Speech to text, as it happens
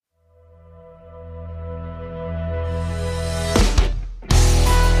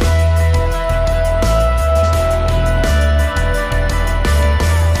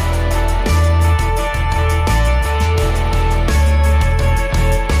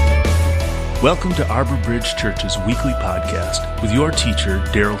Welcome to Arbor Bridge Church's weekly podcast with your teacher,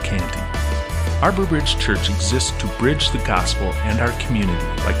 Daryl Canty. Arbor Bridge Church exists to bridge the gospel and our community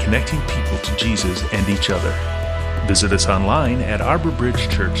by connecting people to Jesus and each other. Visit us online at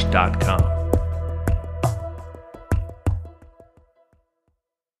arborbridgechurch.com.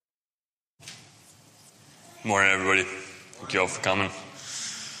 Good morning, everybody. Thank you all for coming.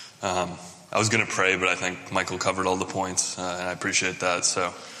 I was going to pray, but I think Michael covered all the points, and I appreciate that,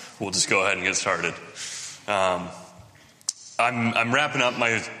 so we'll just go ahead and get started. I'm wrapping up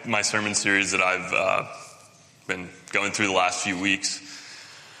my sermon series that I've been going through the last few weeks,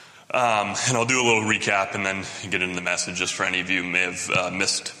 and I'll do a little recap and then get into the message just for any of you who may have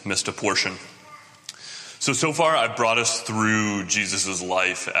missed a portion. So far I've brought us through Jesus'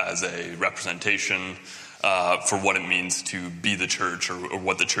 life as a representation for what it means to be the church or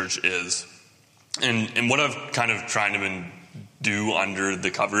what the church is. And what I've kind of trying to do under the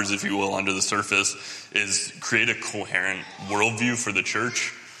covers, if you will, under the surface, is create a coherent worldview for the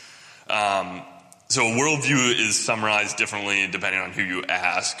church. So a worldview is summarized differently depending on who you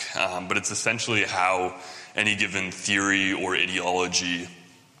ask, but it's essentially how any given theory or ideology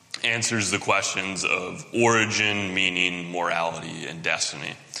answers the questions of origin, meaning, morality, and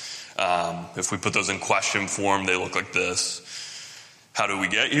destiny. If we put those in question form, they look like this. How do we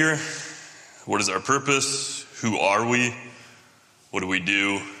get here? What is our purpose? Who are we? What do we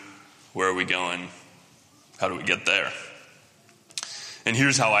do? Where are we going? How do we get there? And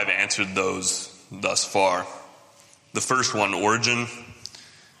here's how I've answered those thus far. The first one, origin.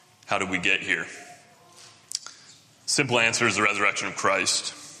 How do we get here? Simple answer is the resurrection of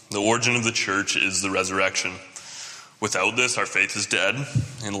Christ. The origin of the church is the resurrection. Without this, our faith is dead.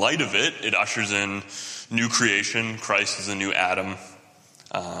 In light of it, it ushers in new creation. Christ is a new Adam,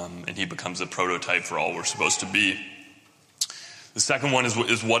 and he becomes a prototype for all we're supposed to be. The second one is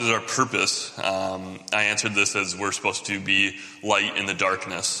what is our purpose? I answered this as we're supposed to be light in the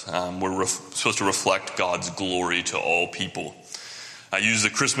darkness. We're supposed to reflect God's glory to all people. I use the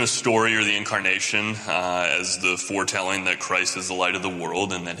Christmas story or the incarnation as the foretelling that Christ is the light of the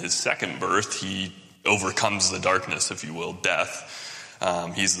world, and that his second birth, he overcomes the darkness, if you will, death.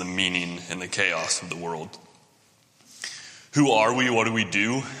 He's the meaning in the chaos of the world. Who are we? What do we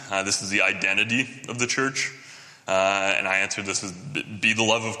do? This is the identity of the church. And I answered this as be the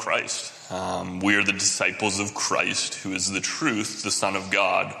love of Christ. We are the disciples of Christ, who is the truth, the Son of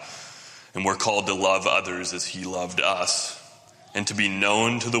God. And we're called to love others as he loved us, and to be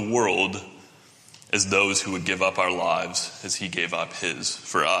known to the world as those who would give up our lives as he gave up his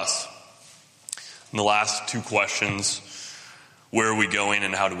for us. And the last two questions, where are we going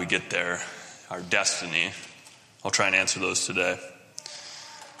and how do we get there? Our destiny. I'll try and answer those today.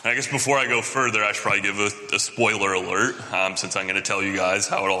 And I guess before I go further, I should probably give a spoiler alert, since I'm going to tell you guys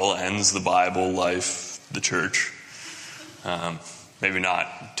how it all ends, the Bible, life, the church. Maybe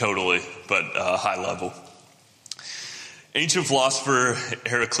not totally, but high level. Ancient philosopher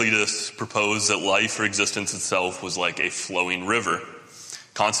Heraclitus proposed that life or existence itself was like a flowing river,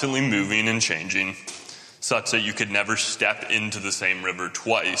 constantly moving and changing, such that you could never step into the same river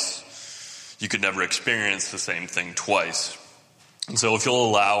twice. You could never experience the same thing twice. And so if you'll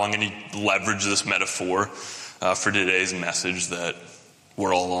allow, I'm going to leverage this metaphor for today's message that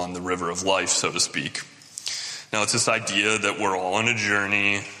we're all on the river of life, so to speak. Now, it's this idea that we're all on a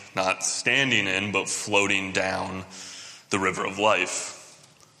journey, not standing in, but floating down the river of life.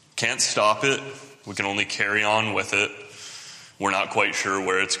 Can't stop it. We can only carry on with it. We're not quite sure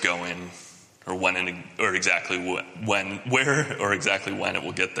where it's going or when or exactly when it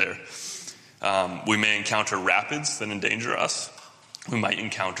will get there. We may encounter rapids that endanger us. We might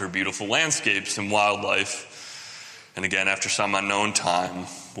encounter beautiful landscapes and wildlife. And again, after some unknown time,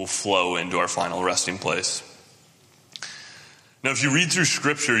 we'll flow into our final resting place. Now, if you read through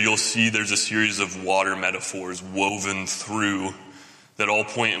Scripture, you'll see there's a series of water metaphors woven through that all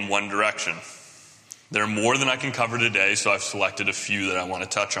point in one direction. There are more than I can cover today, so I've selected a few that I want to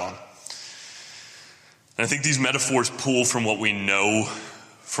touch on. And I think these metaphors pull from what we know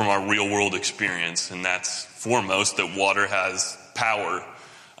from our real-world experience, and that's foremost that water has power,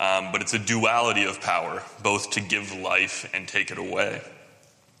 but it's a duality of power, both to give life and take it away.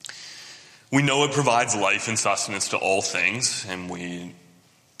 We know it provides life and sustenance to all things, and we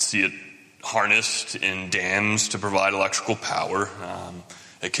see it harnessed in dams to provide electrical power.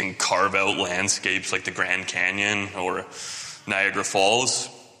 It can carve out landscapes like the Grand Canyon or Niagara Falls.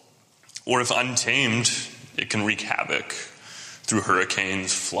 Or if untamed, it can wreak havoc through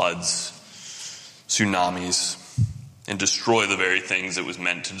hurricanes, floods, tsunamis, and destroy the very things it was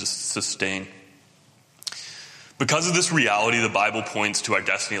meant to sustain. Because of this reality, the Bible points to our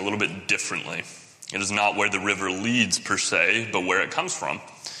destiny a little bit differently. It is not where the river leads per se, but where it comes from.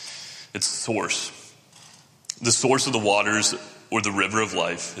 Its source. The source of the waters, or the river of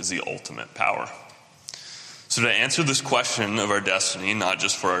life, is the ultimate power. So to answer this question of our destiny, not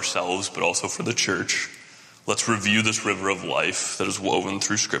just for ourselves, but also for the church, let's review this river of life that is woven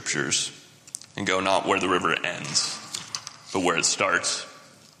through scriptures and go not where the river ends, but where it starts.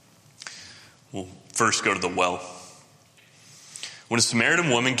 We'll first go to the well. When a Samaritan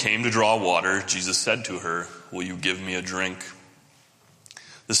woman came to draw water, Jesus said to her, "Will you give me a drink?"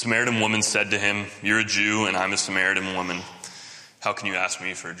 The Samaritan woman said to him, "You're a Jew and I'm a Samaritan woman. How can you ask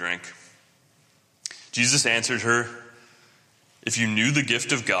me for a drink?" Jesus answered her, "If you knew the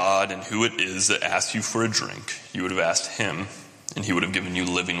gift of God and who it is that asks you for a drink, you would have asked him, and he would have given you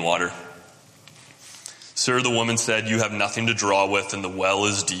living water." "Sir," the woman said, "you have nothing to draw with, and the well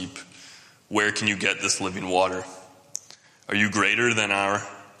is deep. Where can you get this living water? Are you greater than our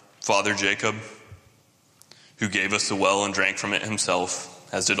father Jacob, who gave us the well and drank from it himself,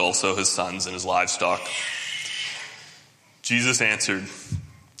 as did also his sons and his livestock?" Jesus answered,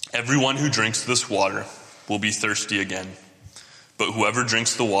 "Everyone who drinks this water will be thirsty again. But whoever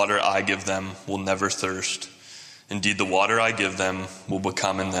drinks the water I give them will never thirst. Indeed, the water I give them will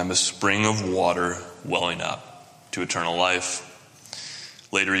become in them a spring of water welling up to eternal life."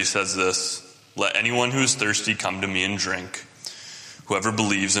 Later he says this, "Let anyone who is thirsty come to me and drink. Whoever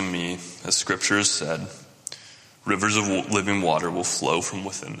believes in me, as scripture has said, rivers of living water will flow from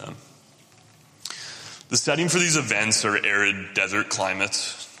within them." The setting for these events are arid desert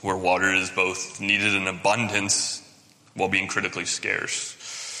climates where water is both needed in abundance while being critically scarce.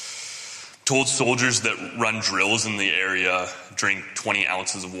 Told soldiers that run drills in the area drink 20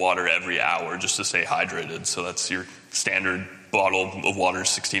 ounces of water every hour just to stay hydrated. So that's your standard bottle of water,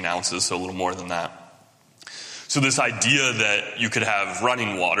 16 ounces, so a little more than that. So this idea that you could have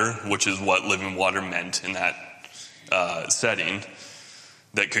running water, which is what living water meant in that setting,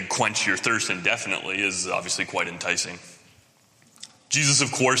 that could quench your thirst indefinitely is obviously quite enticing. Jesus,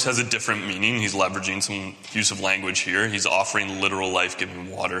 of course, has a different meaning. He's leveraging some use of language here. He's offering literal life-giving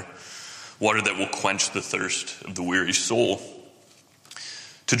water, water that will quench the thirst of the weary soul.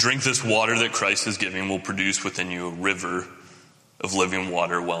 To drink this water that Christ is giving will produce within you a river of living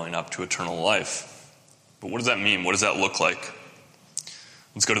water welling up to eternal life. But what does that mean? What does that look like?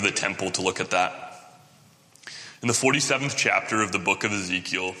 Let's go to the temple to look at that. In the 47th chapter of the book of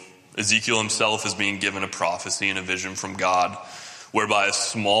Ezekiel, Ezekiel himself is being given a prophecy and a vision from God, whereby a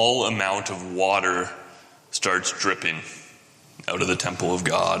small amount of water starts dripping out of the temple of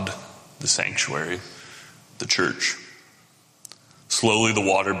God, the sanctuary, the church. Slowly the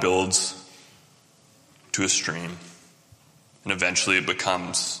water builds to a stream, and eventually it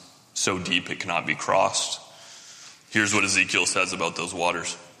becomes so deep it cannot be crossed. Here's what Ezekiel says about those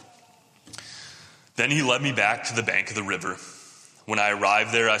waters. "Then he led me back to the bank of the river. When I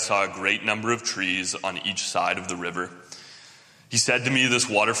arrived there, I saw a great number of trees on each side of the river. He said to me, 'This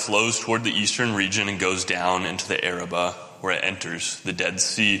water flows toward the eastern region and goes down into the Arabah, where it enters the Dead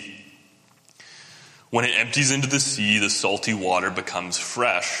Sea. When it empties into the sea, the salty water becomes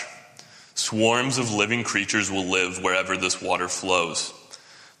fresh. Swarms of living creatures will live wherever this water flows.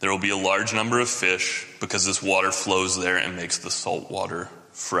 There will be a large number of fish because this water flows there and makes the salt water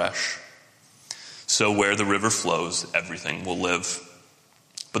fresh. So where the river flows, everything will live.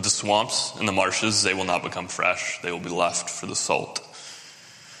 But the swamps and the marshes, they will not become fresh. They will be left for the salt.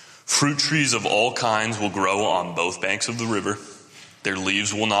 Fruit trees of all kinds will grow on both banks of the river. Their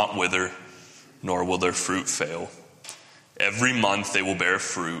leaves will not wither, nor will their fruit fail. Every month they will bear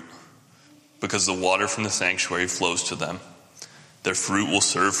fruit, because the water from the sanctuary flows to them. Their fruit will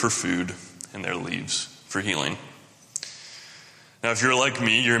serve for food, and their leaves for healing." Now, if you're like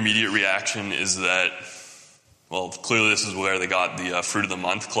me, your immediate reaction is that, well, clearly this is where they got the Fruit of the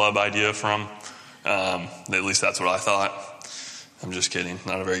Month Club idea from. At least that's what I thought. I'm just kidding.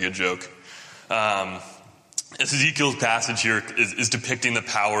 Not a very good joke. Ezekiel's passage here is depicting the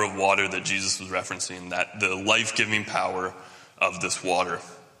power of water that Jesus was referencing, that the life-giving power of this water.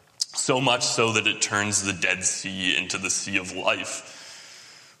 So much so that it turns the Dead Sea into the sea of life,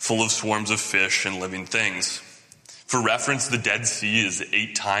 full of swarms of fish and living things. For reference, the Dead Sea is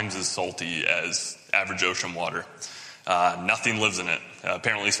 8 times as salty as average ocean water. Nothing lives in it.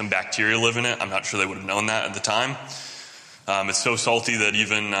 Apparently some bacteria live in it. I'm not sure they would have known that at the time. It's so salty that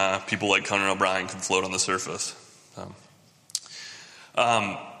even people like Conan O'Brien can float on the surface.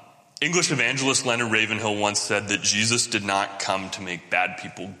 English evangelist Leonard Ravenhill once said that Jesus did not come to make bad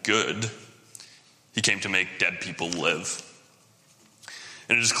people good. He came to make dead people live.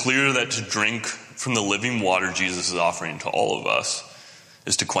 And it is clear that to drink from the living water Jesus is offering to all of us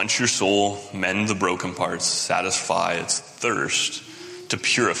is to quench your soul, mend the broken parts, satisfy its thirst, to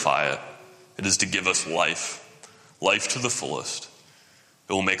purify it. It is to give us life to the fullest.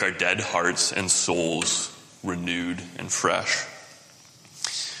 It will make our dead hearts and souls renewed and fresh.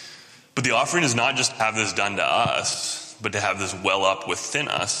 But the offering is not just to have this done to us, but to have this well up within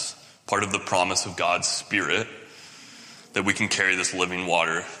us, part of the promise of God's Spirit, that we can carry this living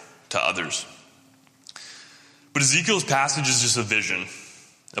water to others. But Ezekiel's passage is just a vision,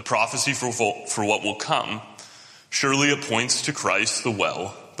 a prophecy for what will come. Surely it points to Christ, the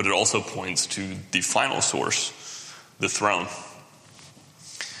well, but it also points to the final source, the throne.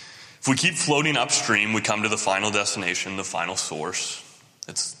 If we keep floating upstream, we come to the final destination, the final source.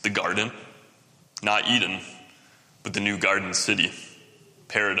 It's the garden, not Eden, but the new garden city,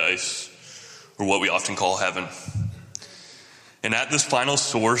 paradise, or what we often call heaven. And at this final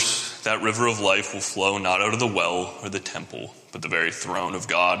source, that river of life will flow not out of the well or the temple, but the very throne of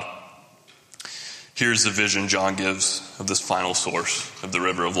God. Here's the vision John gives of this final source of the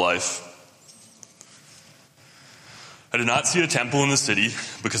river of life. I did not see a temple in the city,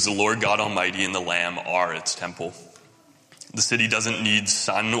 because the Lord God Almighty and the Lamb are its temple. The city doesn't need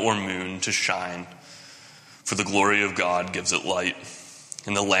sun or moon to shine, for the glory of God gives it light,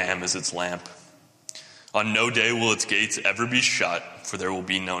 and the Lamb is its lamp. On no day will its gates ever be shut, for there will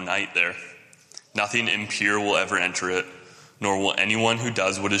be no night there. Nothing impure will ever enter it, nor will anyone who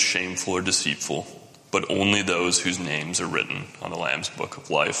does what is shameful or deceitful, but only those whose names are written on the Lamb's book of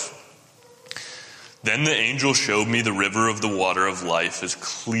life. Then the angel showed me the river of the water of life, as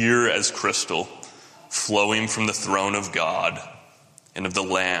clear as crystal, flowing from the throne of God and of the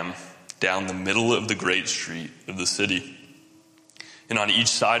Lamb down the middle of the great street of the city. And on each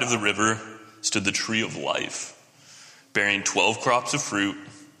side of the river stood the tree of life, bearing 12 crops of fruit,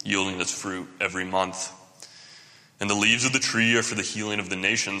 yielding its fruit every month. And the leaves of the tree are for the healing of the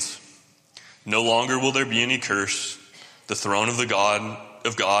nations. No longer will there be any curse. The throne of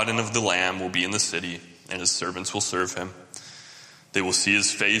God and of the Lamb will be in the city, and his servants will serve him. They will see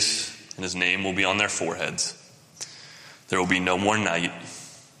his face, and his name will be on their foreheads. There will be no more night.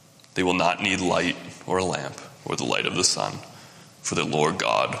 They will not need light or a lamp or the light of the sun, for the Lord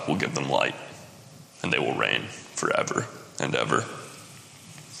God will give them light, and they will reign forever and ever.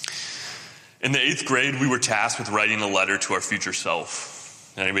 In the 8th grade, we were tasked with writing a letter to our future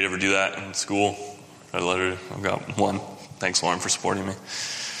self. Did anybody ever do that in school? Write a letter? I've got one. Thanks, Lauren, for supporting me.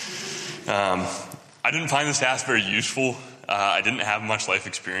 I didn't find this task very useful. I didn't have much life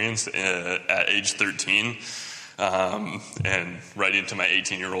experience at age 13. And writing to my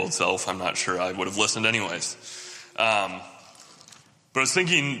 18-year-old self, I'm not sure I would have listened anyways. But I was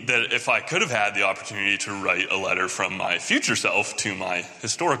thinking that if I could have had the opportunity to write a letter from my future self to my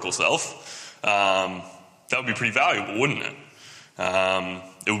historical self, that would be pretty valuable, wouldn't it?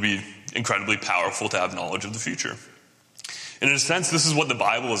 It would be incredibly powerful to have knowledge of the future. And in a sense, this is what the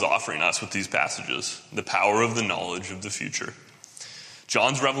Bible is offering us with these passages, the power of the knowledge of the future.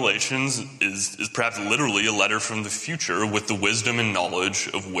 John's Revelations is perhaps literally a letter from the future with the wisdom and knowledge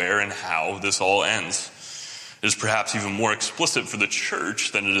of where and how this all ends. It is perhaps even more explicit for the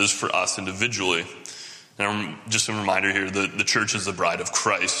church than it is for us individually. And just a reminder here, the church is the bride of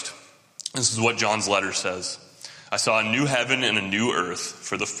Christ. This is what John's letter says. I saw a new heaven and a new earth,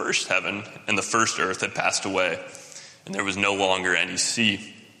 for the first heaven and the first earth had passed away, and there was no longer any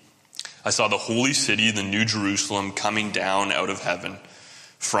sea. I saw the holy city, the new Jerusalem, coming down out of heaven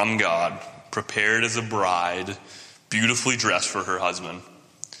from God, prepared as a bride, beautifully dressed for her husband.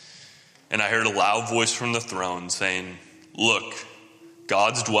 And I heard a loud voice from the throne saying, "Look,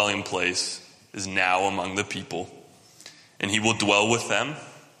 God's dwelling place is now among the people, and he will dwell with them.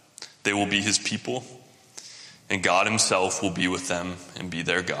 They will be his people, and God himself will be with them and be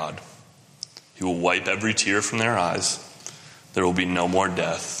their God. He will wipe every tear from their eyes. There will be no more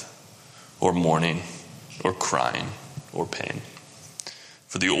death, or mourning, or crying, or pain.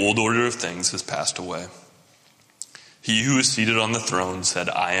 For the old order of things has passed away." He who is seated on the throne said,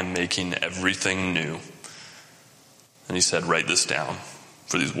 "I am making everything new." And he said, "Write this down,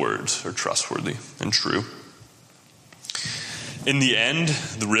 for these words are trustworthy and true." In the end,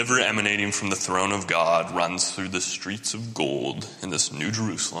 the river emanating from the throne of God runs through the streets of gold in this new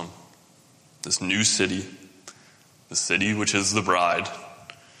Jerusalem, this new city, the city which is the bride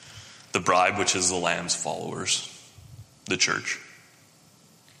which is the Lamb's followers, the church.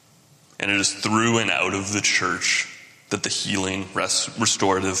 And it is through and out of the church that the healing,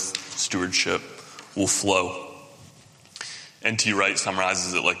 restorative stewardship will flow. N.T. Wright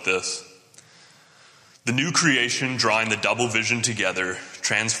summarizes it like this: the new creation, drawing the double vision together,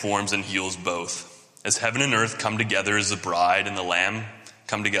 transforms and heals both. As heaven and earth come together as the bride and the lamb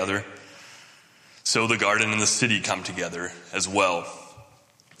come together, so the garden and the city come together as well.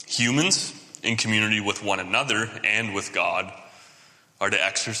 Humans, in community with one another and with God, are to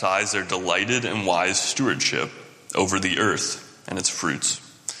exercise their delighted and wise stewardship over the earth and its fruits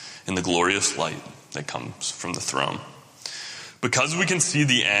in the glorious light that comes from the throne. Because we can see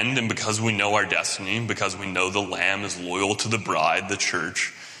the end, and because we know our destiny, because we know the Lamb is loyal to the bride, the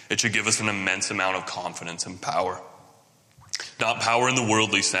church, it should give us an immense amount of confidence and power. Not power in the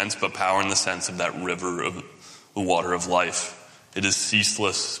worldly sense, but power in the sense of that river of the water of life. It is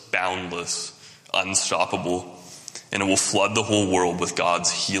ceaseless, boundless, unstoppable, and it will flood the whole world with God's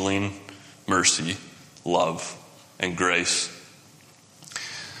healing, mercy, love, and grace.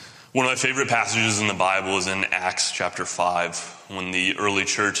 One of my favorite passages in the Bible is in Acts chapter 5, when the early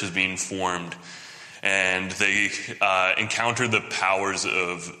church is being formed, and they encounter the powers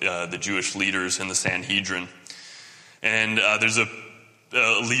of the Jewish leaders in the Sanhedrin. And there's a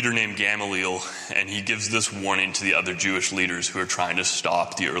leader named Gamaliel, and he gives this warning to the other Jewish leaders who are trying to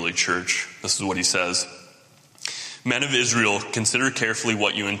stop the early church. This is what he says. Men of Israel, consider carefully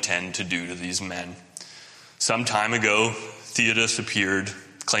what you intend to do to these men. Some time ago, Theudas appeared,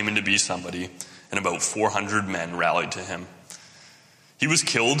 claiming to be somebody, and about 400 men rallied to him. He was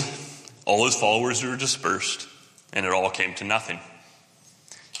killed, all his followers were dispersed, and it all came to nothing.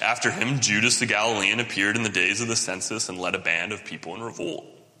 After him, Judas the Galilean appeared in the days of the census and led a band of people in revolt.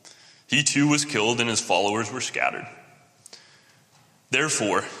 He too was killed, and his followers were scattered.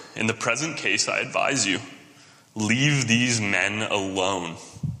 Therefore, in the present case, I advise you, leave these men alone.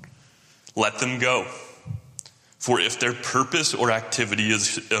 Let them go. For if their purpose or activity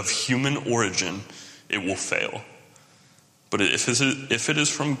is of human origin, it will fail. But if it is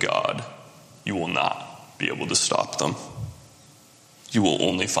from God, you will not be able to stop them. You will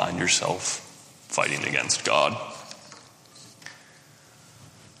only find yourself fighting against God.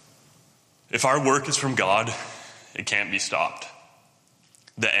 If our work is from God, it can't be stopped.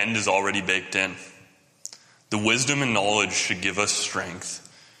 The end is already baked in. The wisdom and knowledge should give us strength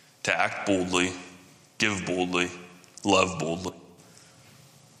to act boldly, give boldly, love boldly.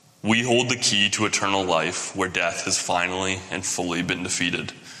 We hold the key to eternal life, where death has finally and fully been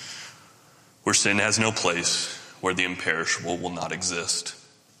defeated, where sin has no place, where the imperishable will not exist.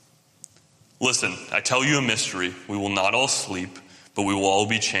 Listen, I tell you a mystery. We will not all sleep, but we will all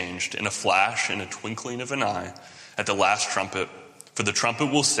be changed in a flash, in a twinkling of an eye, at the last trumpet. For the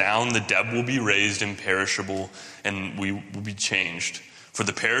trumpet will sound, the dead will be raised imperishable, and we will be changed. For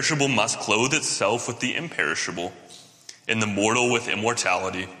the perishable must clothe itself with the imperishable, and the mortal with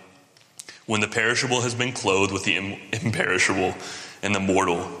immortality. When the perishable has been clothed with the imperishable, and the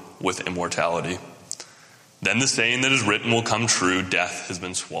mortal with immortality. Then the saying that is written will come true, death has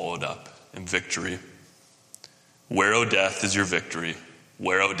been swallowed up in victory. Where, O death, is your victory?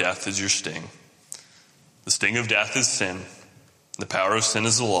 Where, O death, is your sting? The sting of death is sin. The power of sin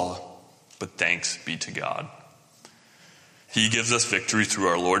is the law. But thanks be to God. He gives us victory through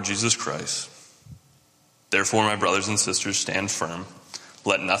our Lord Jesus Christ. Therefore, my brothers and sisters, stand firm.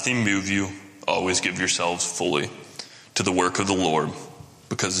 Let nothing move you. Always give yourselves fully to the work of the Lord,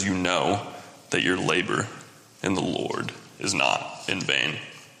 because you know that your labor in the Lord is not in vain.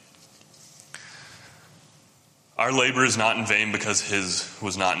 Our labor is not in vain because his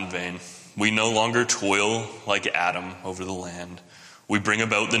was not in vain. We no longer toil like Adam over the land. We bring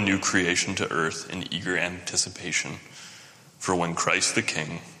about the new creation to earth in eager anticipation. For when Christ the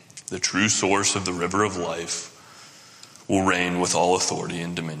King, the true source of the river of life, will reign with all authority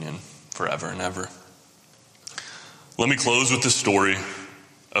and dominion forever and ever. Let me close with the story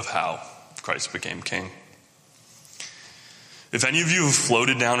of how Christ became king. If any of you have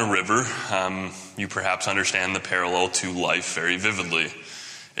floated down a river, you perhaps understand the parallel to life very vividly.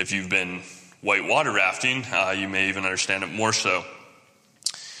 If you've been whitewater rafting, you may even understand it more so.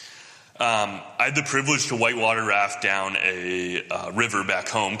 I had the privilege to whitewater raft down a river back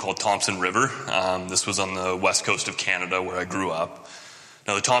home called Thompson River. This was on the west coast of Canada where I grew up.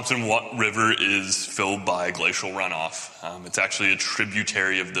 Now, the Thompson River is filled by glacial runoff. It's actually a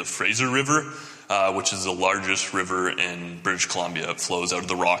tributary of the Fraser River, which is the largest river in British Columbia. It flows out of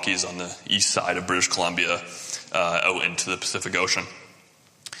the Rockies on the east side of British Columbia out into the Pacific Ocean.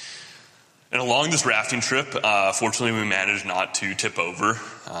 And along this rafting trip, fortunately we managed not to tip over.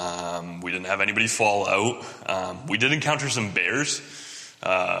 We didn't have anybody fall out. We did encounter some bears.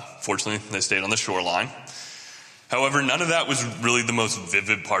 Fortunately, they stayed on the shoreline. However, none of that was really the most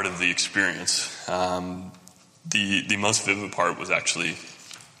vivid part of the experience. The most vivid part was actually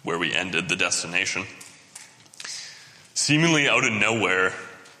where we ended the destination. Seemingly out of nowhere,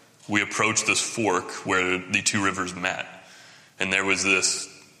 we approached this fork where the two rivers met, and there was this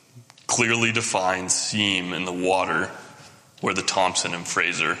clearly defined seam in the water where the Thompson and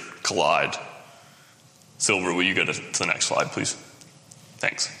Fraser collide. Silver, will you go to the next slide, please?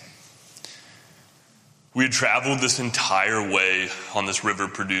 Thanks. We had traveled this entire way on this river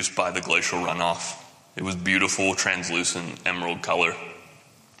produced by the glacial runoff. It was beautiful, translucent, emerald color.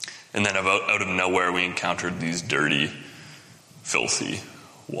 And then out of nowhere, we encountered these dirty, filthy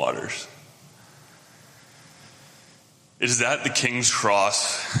waters. It is at the King's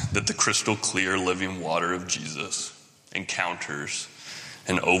Cross that the crystal clear living water of Jesus encounters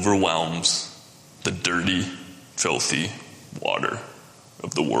and overwhelms the dirty, filthy water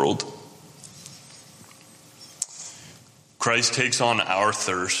of the world. Christ takes on our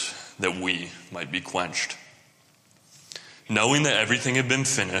thirst that we might be quenched. Knowing that everything had been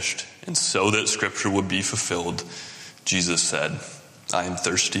finished, and so that Scripture would be fulfilled, Jesus said, "I am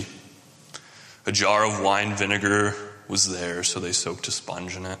thirsty." A jar of wine vinegar was there, so they soaked a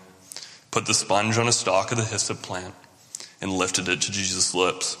sponge in it, put the sponge on a stalk of the hyssop plant, and lifted it to Jesus'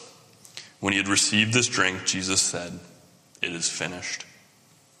 lips. When he had received this drink, Jesus said, "It is finished."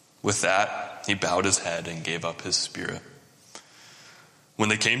 With that, he bowed his head and gave up his spirit. When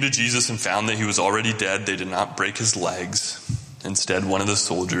they came to Jesus and found that he was already dead, they did not break his legs. Instead, one of the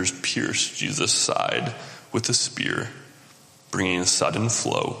soldiers pierced Jesus' side with a spear, bringing a sudden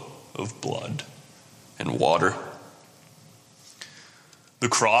flow of blood and water. The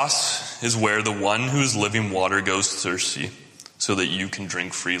cross is where the one who is living water goes thirsty, so that you can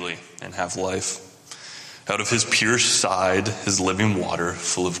drink freely and have life. Out of his pierced side is living water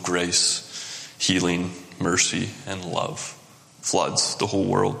full of grace, healing, mercy, and love floods the whole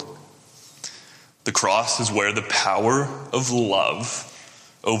world. The cross is where the power of love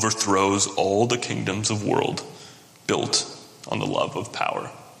overthrows all the kingdoms of world built on the love of power.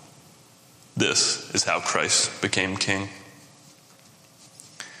 This is how Christ became king.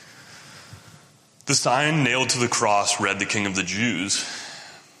 The sign nailed to the cross read "The King of the Jews,"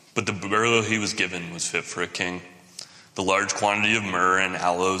 but the burial he was given was fit for a king. The large quantity of myrrh and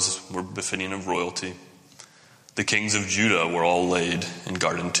aloes were befitting of royalty. The kings of Judah were all laid in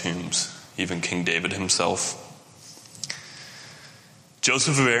garden tombs, even King David himself.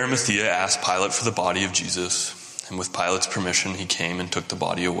 Joseph of Arimathea asked Pilate for the body of Jesus, and with Pilate's permission, he came and took the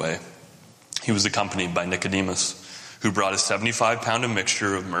body away. He was accompanied by Nicodemus, who brought a 75-pound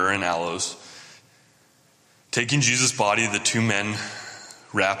mixture of myrrh and aloes. Taking Jesus' body, the two men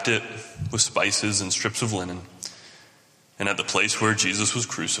wrapped it with spices and strips of linen. And at the place where Jesus was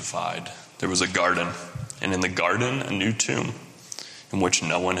crucified, there was a garden, and in the garden a new tomb in which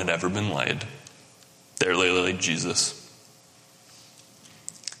no one had ever been laid. There lay laid Jesus.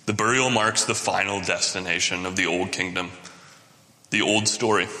 The burial marks the final destination of the old kingdom, the old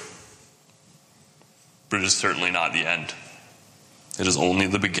story. But it is certainly not the end. It is only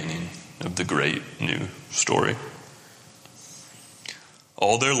the beginning of the great new story.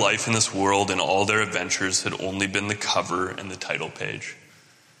 All their life in this world and all their adventures had only been the cover and the title page.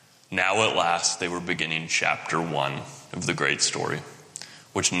 Now at last they were beginning chapter 1 of the great story,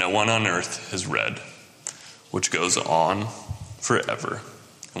 which no one on earth has read, which goes on forever,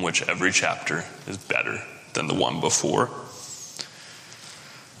 in which every chapter is better than the one before.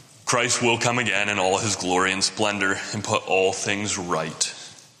 Christ will come again in all his glory and splendor and put all things right,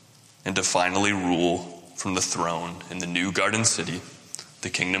 and to finally rule from the throne in the new garden city, the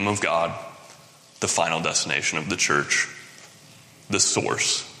kingdom of God, the final destination of the church, the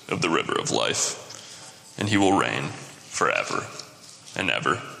source of the river of life, and he will reign forever and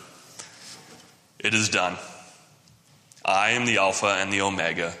ever. It is done. I am the Alpha and the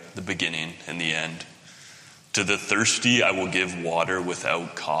Omega, the beginning and the end. To the thirsty I will give water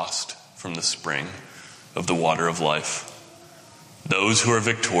without cost from the spring of the water of life. Those who are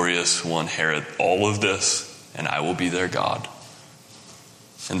victorious will inherit all of this, and I will be their God,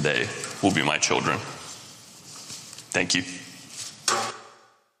 and they will be my children. Thank you.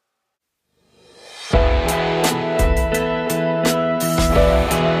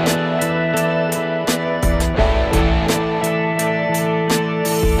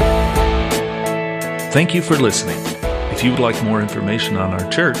 Thank you for listening. If you would like more information on our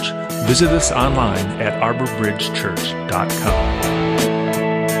church, visit us online at arborbridgechurch.com.